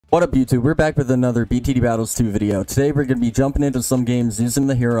What up YouTube, we're back with another BTD Battles 2 video. Today we're going to be jumping into some games using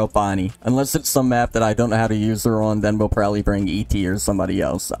the hero Bonnie. Unless it's some map that I don't know how to use her on, then we'll probably bring ET or somebody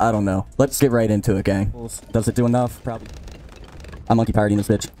else. I don't know. Let's get right into it, gang. Does it do enough? Probably. I'm monkey pirating this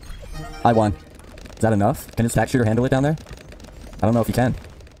bitch. I won. Is that enough? Can his tack shooter handle it down there? I don't know if he can.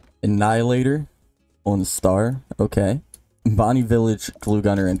 Annihilator on star. Okay. Bonnie Village, Glue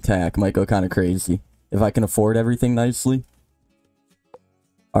Gunner, and Tack might go kind of crazy. If I can afford everything nicely.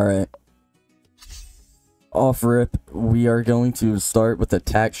 Alright. Off rip, we are going to start with the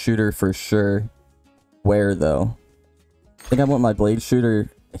tack shooter for sure. Where though? I think I want my blade shooter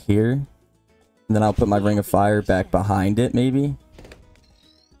here. And then I'll put my ring of fire back behind it, maybe.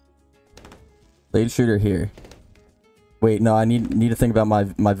 Blade shooter here. Wait, no, I need to think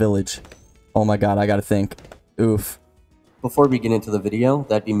about my village. Oh my god, I gotta think. Oof. Before we get into the video,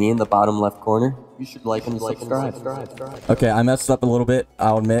 that'd be me in the bottom left corner. You should like and subscribe. Okay, I messed up a little bit,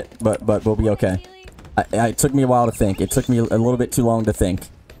 I'll admit, but we'll be okay. It took me a while to think. It took me a little bit too long to think.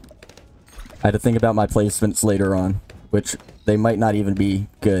 I had to think about my placements later on, which they might not even be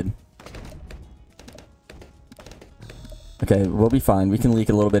good. Okay, we'll be fine. We can leak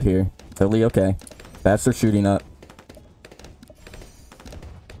a little bit here. Totally okay. Bats are shooting up.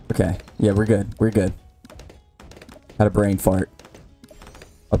 Okay, yeah, we're good. We're good. Had a brain fart.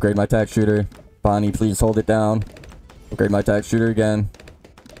 Upgrade my tack shooter. Bonnie, please hold it down. Upgrade my tack shooter again.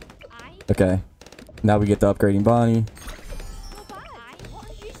 Okay. Now we get to upgrading Bonnie.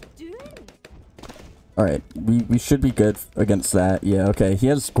 Alright, we should be good against that. Yeah, okay. He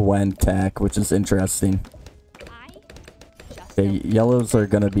has Gwen tack, which is interesting. Okay, yellows are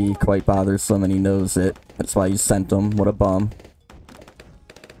gonna be quite bothersome and he knows it. That's why he sent them. What a bum.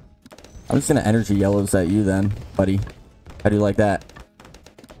 I'm just gonna energy yellows at you then, buddy. How do you like that?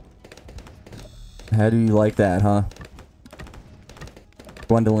 How do you like that, huh?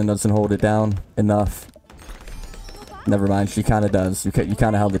 Gwendolyn doesn't hold it down enough. Never mind, she kind of does. You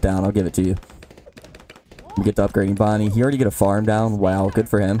kind of held it down. I'll give it to you. We get to upgrading Bonnie. He already get a farm down. Wow, good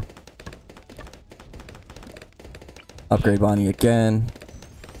for him. Upgrade Bonnie again.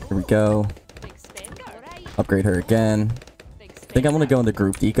 Here we go. Upgrade her again. I think I'm gonna go into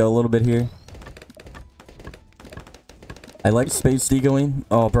group deco a little bit here. I like space decoing.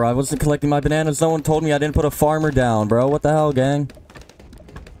 Oh, bro, I wasn't collecting my bananas. No one told me I didn't put a farmer down, bro. What the hell, gang?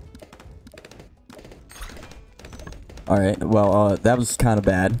 Alright, well, that was kind of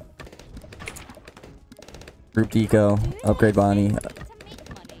bad. Group deco. Upgrade Bonnie.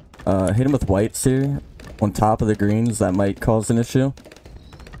 Hit him with whites here. On top of the greens. That might cause an issue.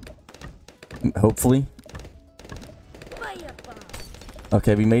 Hopefully.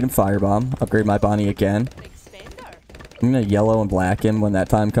 Okay, we made him firebomb. Upgrade my Bonnie again. I'm gonna yellow and black him when that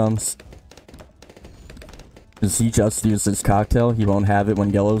time comes. Because he just used his cocktail. He won't have it when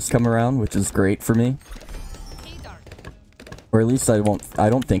yellows come around, which is great for me. Or at least I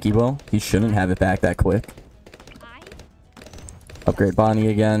don't think he will. He shouldn't have it back that quick. Upgrade Bonnie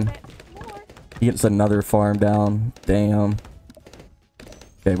again. He gets another farm down. Damn.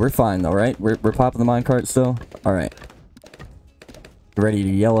 Okay, we're fine though, right? We're popping the minecart still? Alright. Ready to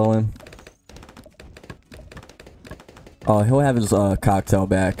yellow him. Oh, he'll have his cocktail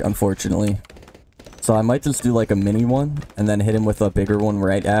back, unfortunately. So I might just do like a mini one, and then hit him with a bigger one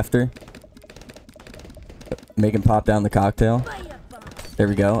right after. Make him pop down the cocktail. There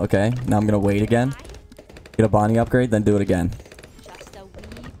we go, okay. Now I'm gonna wait again. Get a Bonnie upgrade, then do it again.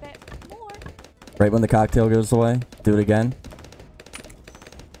 Right when the cocktail goes away, do it again.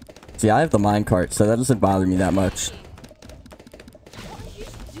 See, I have the minecart, so that doesn't bother me that much.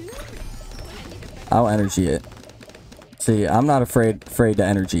 I'll energy it. See, I'm not afraid to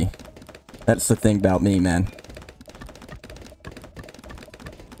energy. That's the thing about me, man.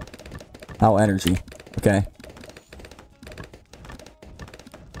 I'll energy. Okay.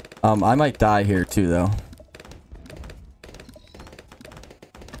 I might die here too, though.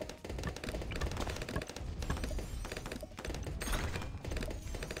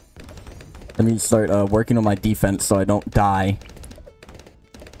 Let me start working on my defense so I don't die.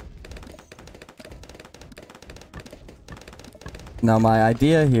 Now, my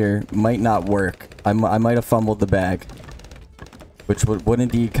idea here might not work. I might have fumbled the bag. Which would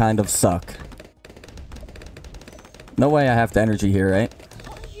indeed kind of suck. No way I have to energy here, right?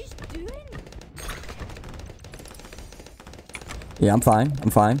 Yeah, I'm fine. I'm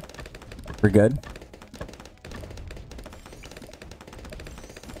fine. We're good.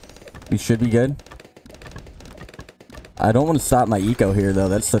 We should be good. I don't want to stop my eco here, though.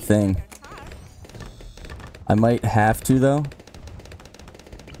 That's the thing. I might have to, though.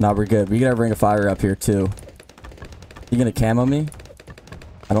 No, we're good. We got a ring of fire up here, too. You gonna camo me?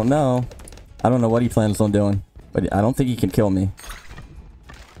 I don't know. I don't know what he plans on doing. But I don't think he can kill me.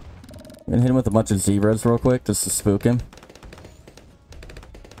 I'm gonna hit him with a bunch of zebras real quick just to spook him.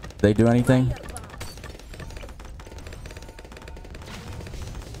 They do anything?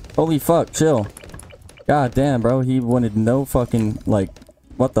 Holy fuck, chill. God damn, bro. He wanted no fucking, like,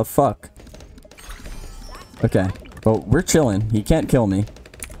 what the fuck? Okay. Well, we're chilling. He can't kill me.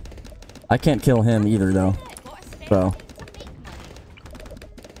 I can't kill him either, though. So.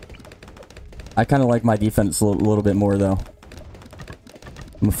 I kind of like my defense a little bit more, though.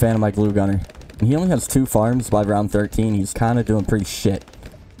 I'm a fan of my glue gunner. And he only has 2 farms by round 13. He's kind of doing pretty shit.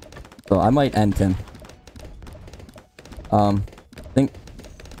 So I might end him.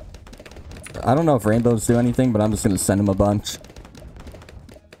 I don't know if rainbows do anything, but I'm just going to send him a bunch.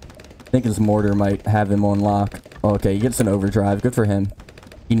 I think his mortar might have him on lock. Okay, he gets an overdrive. Good for him.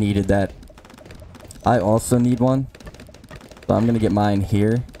 He needed that. I also need one. So I'm going to get mine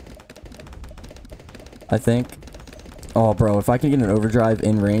here. I think. Oh, bro, if I can get an overdrive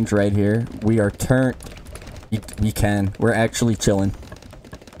in range right here, we are turned. We can. We're actually chilling.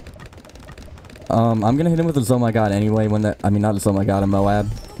 I'm going to hit him with a Oh My God anyway when that... I mean, not a Oh My God, a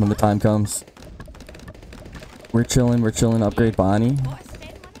Moab. When the time comes. We're chilling, we're chilling. Upgrade Bonnie.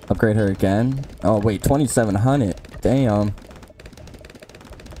 Upgrade her again. Oh, wait, 2,700. Damn.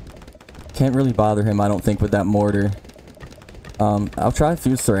 Can't really bother him, I don't think, with that mortar. I'll try a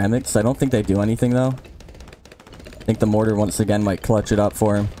few ceramics. I don't think they do anything, though. I think the mortar, once again, might clutch it up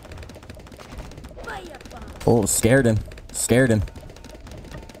for him. Oh, scared him. Scared him.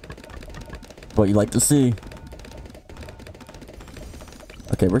 What you like to see.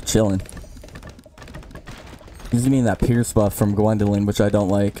 Okay, we're chilling. He's getting that Pierce buff from Gwendolyn, which I don't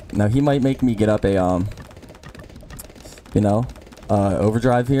like. Now, he might make me get up a, you know,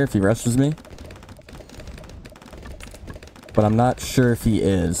 overdrive here if he rushes me. But I'm not sure if he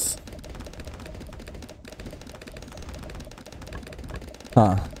is.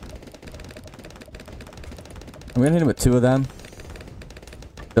 Huh. I'm gonna hit him with 2 of them.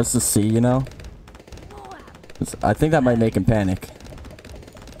 Just to see, you know? I think that might make him panic.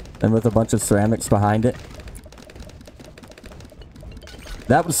 And with a bunch of ceramics behind it.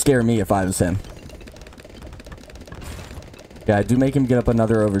 That would scare me if I was him. Yeah, I do make him get up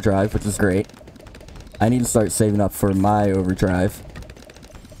another overdrive, which is great. I need to start saving up for my overdrive.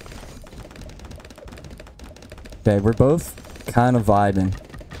 Okay, we're both kind of vibing.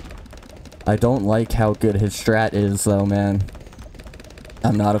 I don't like how good his strat is, though, man.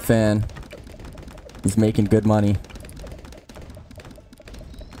 I'm not a fan. He's making good money.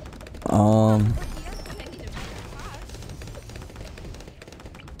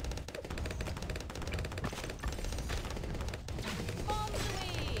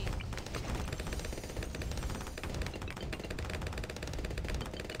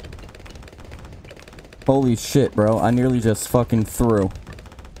 Holy shit, bro. I nearly just fucking threw.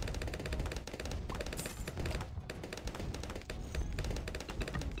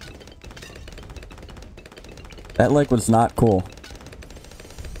 That leg was not cool.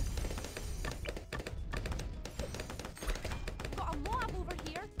 Got a mob over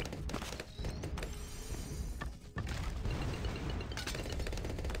here.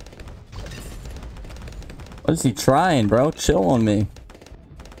 What is he trying, bro? Chill on me.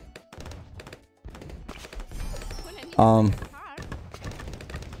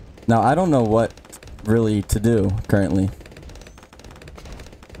 Now, I don't know what really to do currently.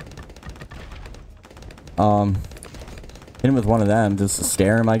 Hit him with one of them just to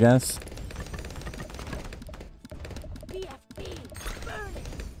scare him, I guess.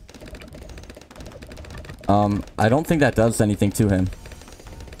 I don't think that does anything to him.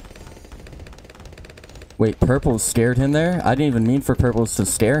 Wait, purples scared him there? I didn't even mean for purples to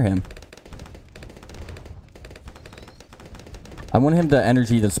scare him. I want him to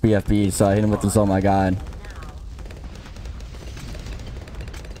energy this BFB, so I hit him with this Oh My God.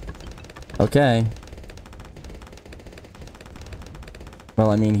 Okay. Well,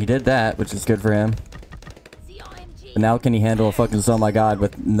 I mean, he did that, which is good for him. But now can he handle a fucking Oh My God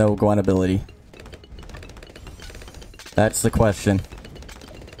with no Gwen ability? That's the question.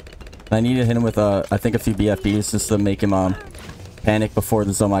 I need to hit him with, I think a few BFBs just to make him, panic before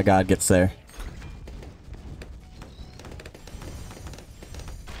the Oh My God gets there.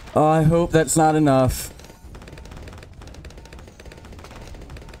 Oh, I hope that's not enough.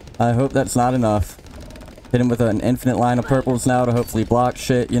 I hope that's not enough. Hit him with an infinite line of purples now to hopefully block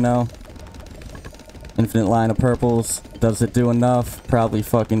shit, you know? Infinite line of purples. Does it do enough? Probably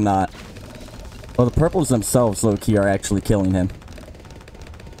fucking not. Well, the purples themselves, low-key, are actually killing him.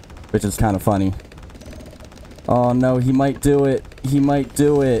 Which is kind of funny. Oh, no, he might do it. He might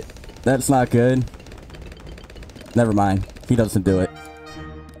do it. That's not good. Never mind. He doesn't do it.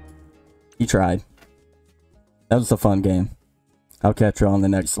 He tried. That was a fun game. I'll catch you on the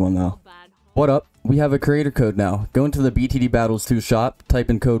next one, though. What up? We have a creator code now. Go into the BTD Battles 2 shop, type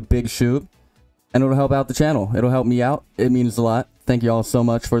in code BIGSHOOB, and it'll help out the channel. It'll help me out. It means a lot. Thank you all so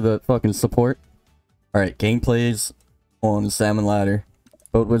much for the fucking support. Alright, gameplays on Salmon Ladder.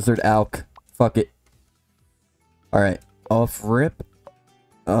 Boat Wizard Alk. Fuck it. Alright, off rip.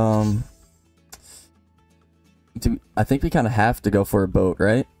 I think we kind of have to go for a boat,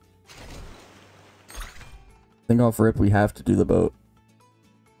 right? I think off rip we have to do the boat.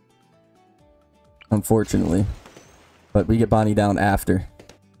 Unfortunately. But we get Bonnie down after.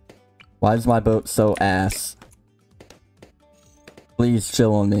 Why is my boat so ass? Please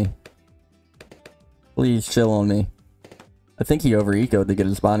chill on me. Please chill on me. I think he over-ecoed to get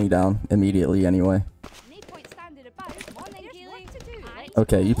his Bonnie down immediately anyway.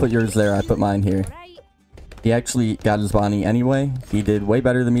 Okay, you put yours there, I put mine here. He actually got his Bonnie anyway. He did way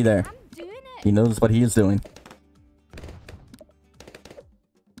better than me there. He knows what he is doing.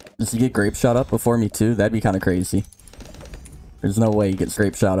 Does he get grape shot up before me too? That'd be kind of crazy. There's no way he gets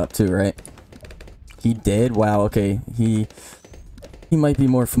grape shot up too, right? He did? Wow, okay. He might be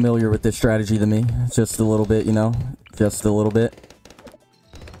more familiar with this strategy than me. Just a little bit, you know? Just a little bit.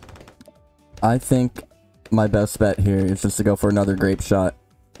 I think my best bet here is just to go for another grape shot.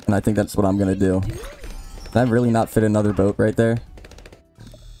 And I think that's what I'm gonna do. Can I really not fit another boat right there?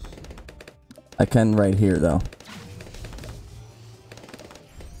 I can right here, though.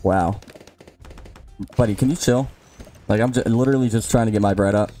 Wow. Buddy, can you chill? Like, I'm literally just trying to get my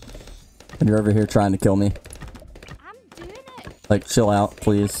bread up. And you're over here trying to kill me. Like, chill out,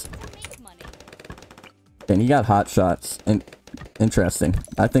 please. And he got hot shots. And interesting.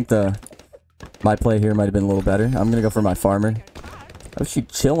 I think my play here might have been a little better. I'm gonna go for my farmer. Oh, she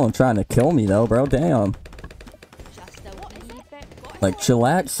chill on trying to kill me, though, bro. Damn. Like,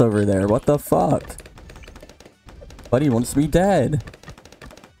 chillax over there. What the fuck? Buddy wants me dead.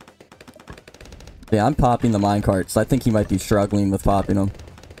 Yeah, I'm popping the minecarts. I think he might be struggling with popping them.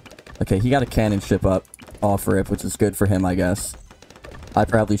 Okay, he got a cannon ship up off rip, which is good for him, I guess. I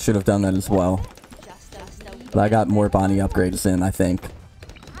probably should have done that as well. But I got more Bonnie upgrades in, I think.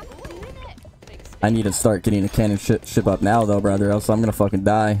 I need to start getting a cannon ship up now, though, brother, else I'm gonna fucking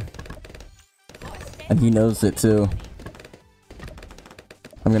die. And he knows it, too.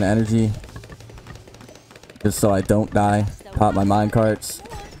 I'm gonna energy. Just so I don't die. Pop my minecarts.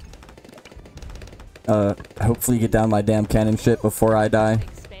 Hopefully get down my damn cannon ship before I die.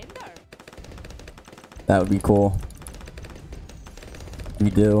 That would be cool. We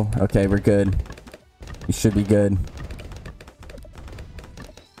do. Okay, we're good. We should be good.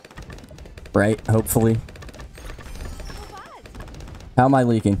 Right? Hopefully. How am I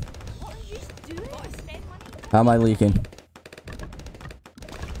leaking? How am I leaking?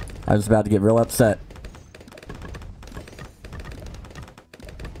 I was about to get real upset.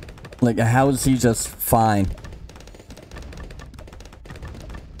 Like, how is he just fine?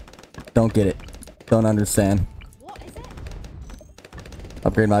 Don't get it. Don't understand.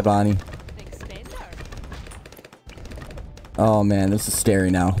 Upgrade my Bonnie. Oh man, this is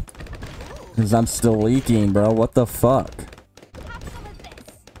scary now. Because I'm still leaking, bro. What the fuck?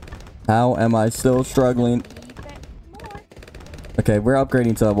 How am I still struggling? Okay, we're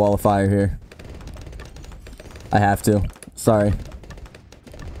upgrading to a wall of fire here. I have to. Sorry.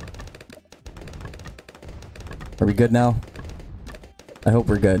 Are we good now? I hope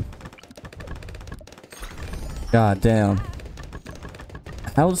we're good. God damn.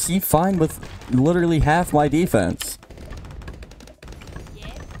 How is he fine with literally half my defense?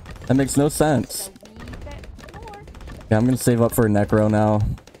 That makes no sense. Yeah, I'm gonna save up for a Necro now.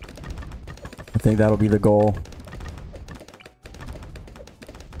 I think that'll be the goal.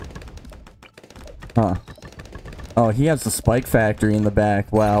 Huh. Oh, he has the spike factory in the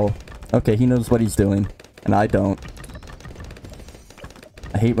back. Wow. Okay, he knows what he's doing. And I don't.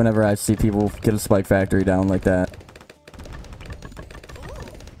 I hate whenever I see people get a spike factory down like that.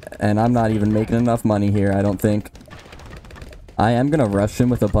 And I'm not even making enough money here, I don't think. I am gonna rush him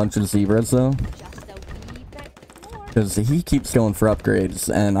with a bunch of zebras, though. Because he keeps going for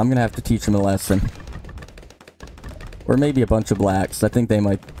upgrades, and I'm gonna have to teach him a lesson. Or maybe a bunch of blacks. I think they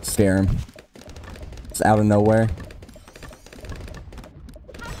might scare him. It's out of nowhere.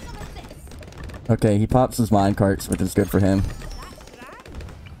 Okay, he pops his minecarts, which is good for him.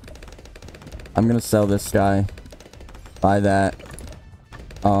 I'm gonna sell this guy. Buy that.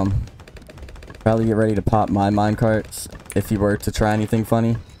 Probably get ready to pop my minecarts if he were to try anything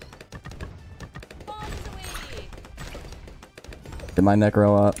funny. Get my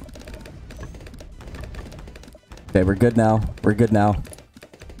necro up. Okay, we're good now. We're good now.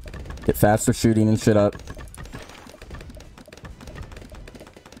 Get faster shooting and shit up.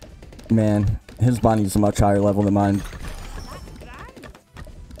 Man, his Bonnie's a much higher level than mine.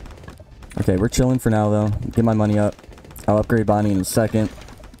 Okay, we're chilling for now, though. Get my money up. I'll upgrade Bonnie in a second.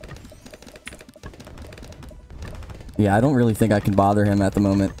 Yeah, I don't really think I can bother him at the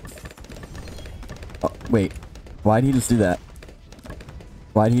moment. Oh, wait. Why'd he just do that?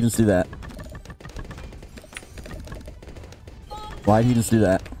 Why'd he just do that? Why'd he just do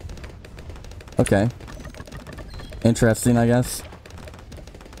that? Okay. Interesting, I guess.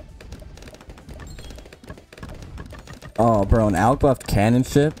 Oh, bro, an ALK buffed cannon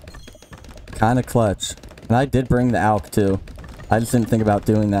ship? Kinda clutch. And I did bring the ALK, too. I just didn't think about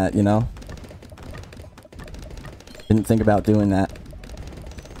doing that, you know? Didn't think about doing that.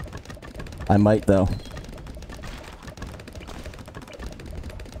 I might, though.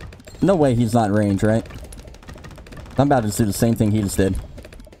 No way he's not in range, right? I'm about to do the same thing he just did.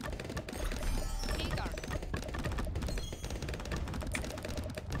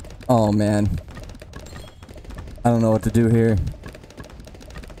 Oh, man. I don't know what to do here.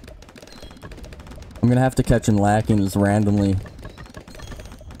 I'm gonna have to catch him lacking just randomly.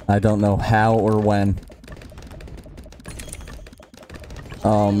 I don't know how or when.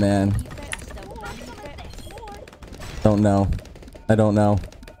 Oh, man. Don't know. I don't know.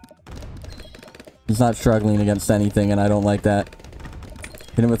 He's not struggling against anything, and I don't like that.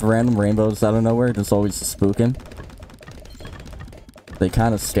 Hit him with random rainbows out of nowhere, just always to spook him. They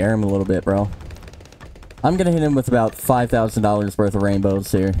kind of scare him a little bit, bro. I'm gonna hit him with about $5,000 worth of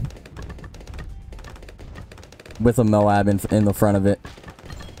rainbows here. With a Moab in the front of it.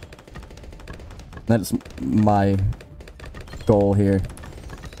 That's my goal here.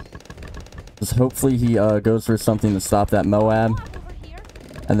 Just hopefully he goes for something to stop that Moab.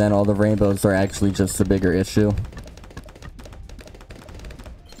 And then all the rainbows are actually just a bigger issue.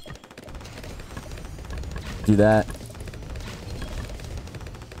 Do that.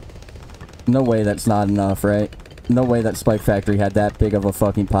 No way that's not enough, right? No way that Spike Factory had that big of a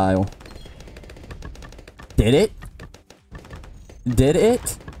fucking pile. Did it? Did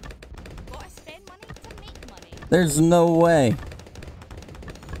it? There's no way.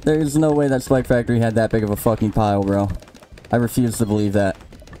 There's no way that Spike Factory had that big of a fucking pile, bro. I refuse to believe that.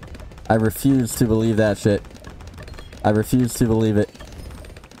 I refuse to believe that shit. I refuse to believe it.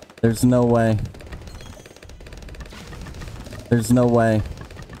 There's no way. There's no way.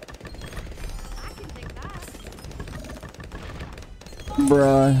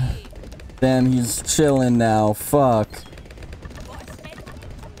 Bruh. Damn, he's chilling now. Fuck.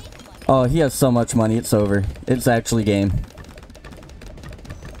 Oh, he has so much money. It's over. It's actually game.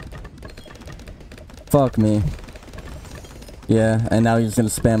 Fuck me. Yeah, and now he's gonna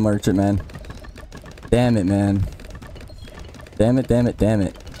spam merchant, man. Damn it, man. Damn it, damn it, damn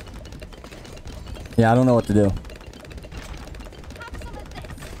it. Yeah, I don't know what to do.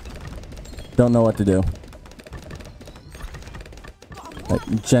 Don't know what to do. I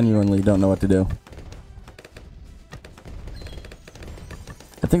genuinely don't know what to do.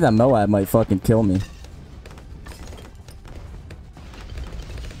 I think that Moab might fucking kill me.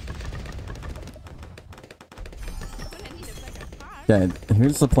 Okay,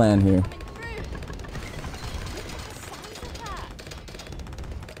 here's the plan here.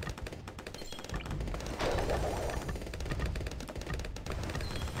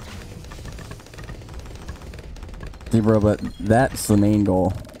 See, bro, but that's the main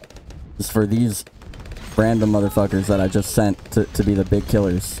goal. Is for these random motherfuckers that I just sent to be the big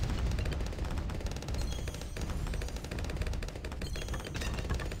killers.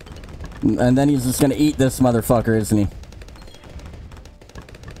 And then he's just gonna eat this motherfucker, isn't he?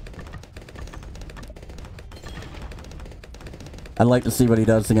 I'd like to see what he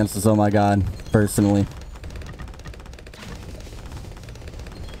does against this, oh my god, personally.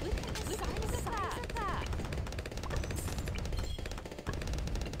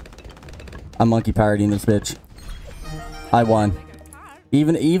 I'm monkey pirating this bitch. I won.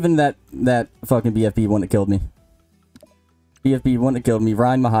 Even that fucking BFB wouldn't have killed me. BFB wouldn't have killed me.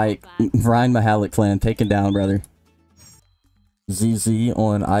 Ryan Mahalik clan taken down, brother. ZZ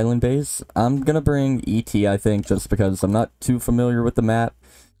on island base. I'm gonna bring ET, I think, just because I'm not too familiar with the map.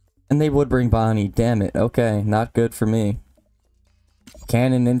 And they would bring Bonnie. Damn it. Okay, not good for me.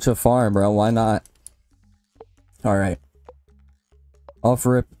 Cannon Ninja Farm, bro. Why not? Alright. Off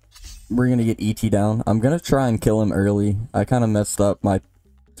rip. We're gonna get ET down. I'm gonna try and kill him early. I kind of messed up my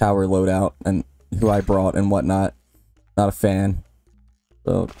tower loadout and who I brought and whatnot. Not a fan.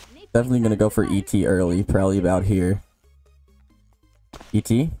 So, definitely gonna go for ET early. Probably about here. ET,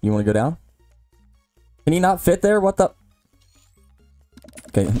 you want to go down? Can he not fit there? What the?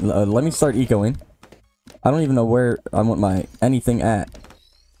 Okay, let me start ecoing. I don't even know where I want my anything at.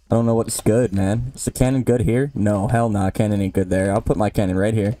 I don't know what's good, man. Is the cannon good here? No, hell nah, cannon ain't good there. I'll put my cannon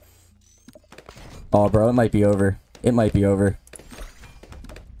right here. Oh, bro, it might be over. It might be over.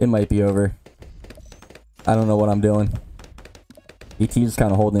 It might be over. I don't know what I'm doing. ET's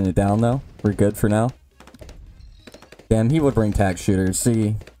kind of holding it down, though. We're good for now. Damn, he would bring tack shooters.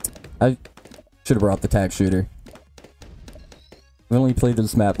 See, I should have brought the tack shooter. I've only played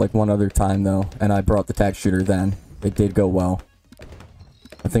this map like one other time, though, and I brought the tack shooter then. It did go well.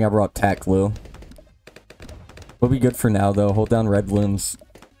 I think I brought tack glue. We'll be good for now, though. Hold down red balloons.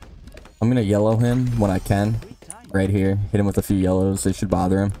 I'm gonna yellow him when I can. Right here. Hit him with a few yellows. They should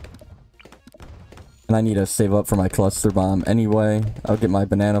bother him. And I need to save up for my cluster bomb anyway. I'll get my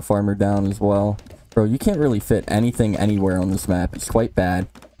banana farmer down as well. Bro, you can't really fit anything anywhere on this map. It's quite bad.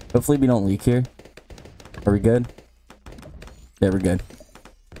 Hopefully we don't leak here. Are we good? Yeah, we're good.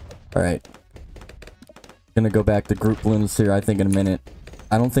 Alright. Gonna go back to group balloons here, I think, in a minute.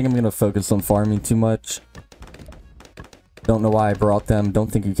 I don't think I'm gonna focus on farming too much. Don't know why I brought them. Don't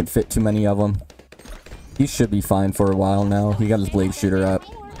think you can fit too many of them. He should be fine for a while now. He got his blade shooter up.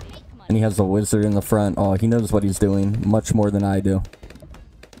 And he has a wizard in the front. Oh, he knows what he's doing. Much more than I do.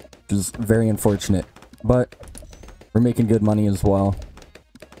 Which is very unfortunate. But we're making good money as well.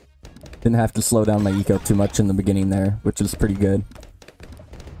 Didn't have to slow down my eco too much in the beginning there, which is pretty good.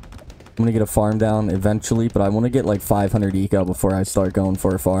 I'm gonna get a farm down eventually, but I want to get like 500 eco before I start going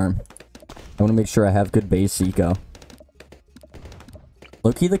for a farm. I want to make sure I have good base eco.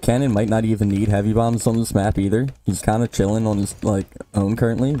 Low-key, the cannon might not even need heavy bombs on this map either. He's kind of chilling on his, like, own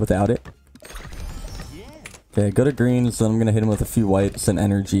currently without it. Okay, go to greens, then I'm gonna hit him with a few whites and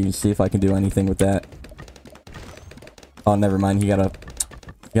energy, see if I can do anything with that. Oh, never mind, he got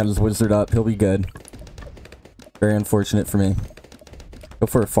his wizard up, he'll be good. Very unfortunate for me. Go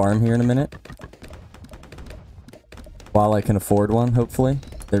for a farm here in a minute. While I can afford one, hopefully.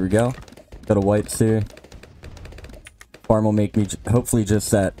 There we go. Go to whites here. Farm will make me hopefully just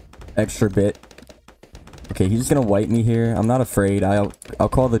that extra bit. Okay, he's gonna wipe me here. I'm not afraid. I'll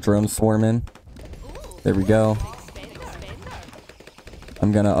call the drone swarm in. There we go.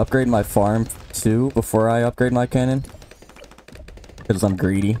 I'm gonna upgrade my farm too before I upgrade my cannon. Because I'm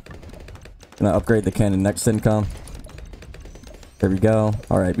greedy. Gonna upgrade the cannon next income. There we go.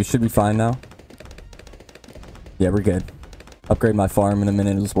 Alright, we should be fine now. Yeah, we're good. Upgrade my farm in a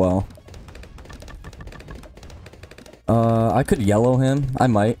minute as well. I could yellow him. I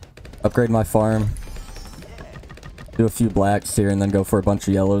might. Upgrade my farm. Do a few blacks here and then go for a bunch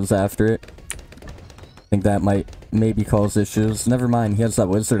of yellows after it. I think that might maybe cause issues. Never mind, he has that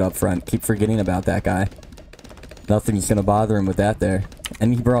wizard up front. Keep forgetting about that guy. Nothing's gonna bother him with that there.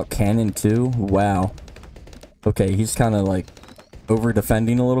 And he brought cannon too? Wow. Okay, he's kind of like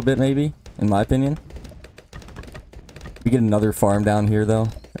over-defending a little bit maybe, in my opinion. We get another farm down here though.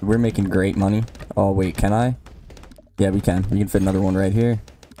 We're making great money. Oh wait, can I? Yeah, we can. We can fit another one right here.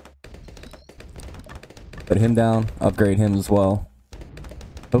 Put him down. Upgrade him as well.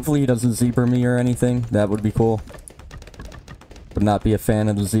 Hopefully he doesn't zebra me or anything. That would be cool. Would not be a fan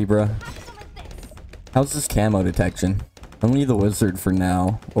of the zebra. How's this camo detection? Only the wizard for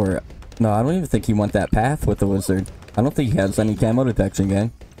now. Or, no, I don't even think he went that path with the wizard. I don't think he has any camo detection,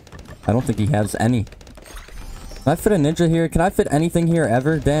 gang. I don't think he has any. Can I fit a ninja here? Can I fit anything here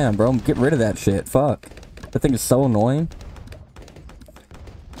ever? Damn, bro. Get rid of that shit. Fuck. That thing is so annoying.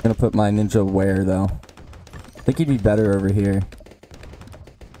 I'm gonna put my ninja where, though? I think he'd be better over here.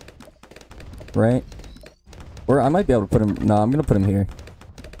 Right? Or I might be able to put him... No, I'm gonna put him here.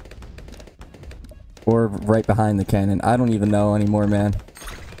 Or right behind the cannon. I don't even know anymore, man.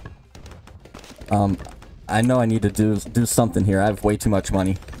 I know I need to do something here. I have way too much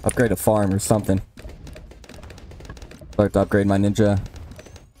money. Upgrade a farm or something. Start to upgrade my ninja.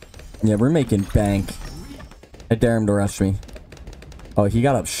 Yeah, we're making bank. I dare him to rush me. Oh, he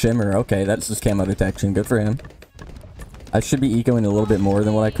got up shimmer. Okay, that's his camo detection. Good for him. I should be ecoing a little bit more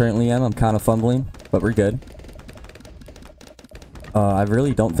than what I currently am. I'm kind of fumbling, but we're good. I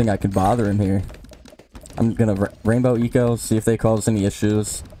really don't think I can bother him here. I'm gonna rainbow eco, see if they cause any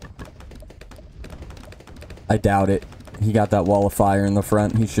issues. I doubt it. He got that wall of fire in the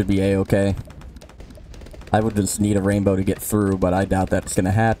front. He should be a-okay. I would just need a rainbow to get through, but I doubt that's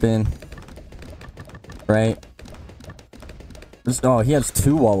gonna happen. Right? Oh, he has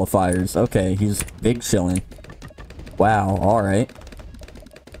 2 wall of fires. Okay, he's big chilling. Wow, alright.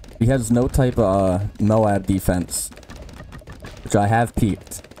 He has no type of Moab defense. Which I have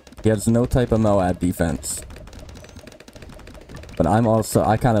peeped. He has no type of Moab defense. But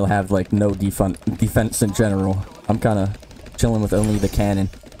I kind of have like no defense in general. I'm kind of chilling with only the cannon.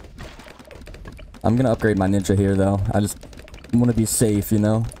 I'm gonna upgrade my ninja here though. I just want to be safe, you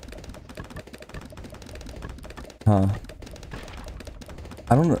know? Huh.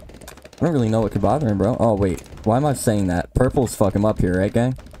 I don't really know what could bother him, bro. Oh, wait. Why am I saying that? Purple's fuck him up here, right,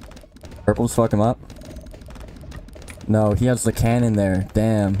 gang? Purple's fuck him up? No, he has the cannon there.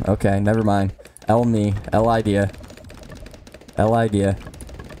 Damn. Okay, never mind. L me. L idea. L idea.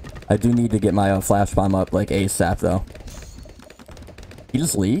 I do need to get my flash bomb up, like, ASAP, though. He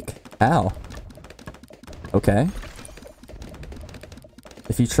just leak? How? Okay.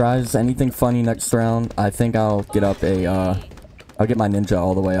 If he tries anything funny next round, I think I'll get up a, I'll get my ninja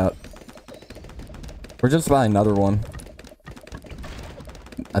all the way up. We're just by another one.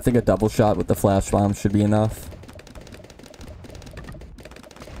 I think a double shot with the flash bomb should be enough.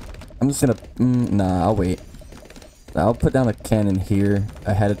 I'm just gonna... nah, I'll wait. I'll put down a cannon here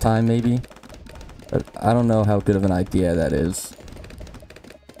ahead of time, maybe. But I don't know how good of an idea that is.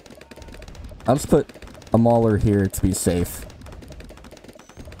 I'll just put a mauler here to be safe.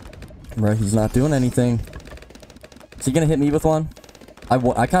 Right, he's not doing anything. Is he gonna hit me with one? I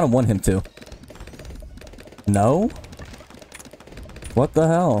kind of want him to. No? What the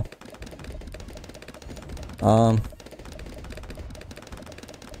hell?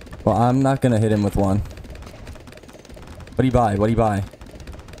 Well, I'm not gonna hit him with one. What'd he buy? What'd he buy?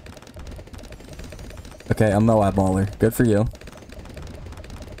 Okay, a Moab Mauler. Good for you.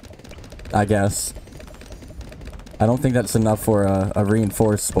 I guess. I don't think that's enough for a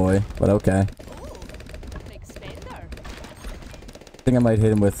reinforced boy, but okay. Big spender. I think I might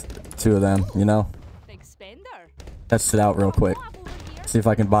hit him with 2 of them, you know? Big spender. Test it out real quick. Moab over here. See if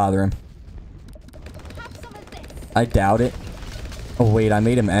I can bother him. Have some of this. I doubt it. Oh wait, I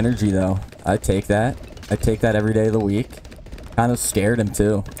made him energy though. I take that. I take that every day of the week. Kind of scared him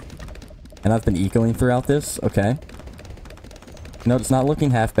too. And I've been ecoing throughout this. Okay. No, it's not looking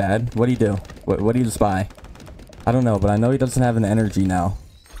half bad. What do you do? What do you spy? I don't know, but I know he doesn't have an energy now.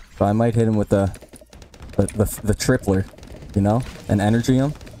 So I might hit him with the tripler. You know? And energy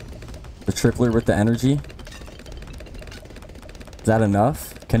him. The tripler with the energy. Is that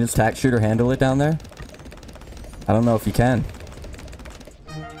enough? Can his tack shooter handle it down there? I don't know if he can.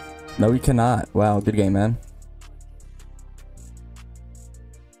 No, he cannot. Wow, good game, man.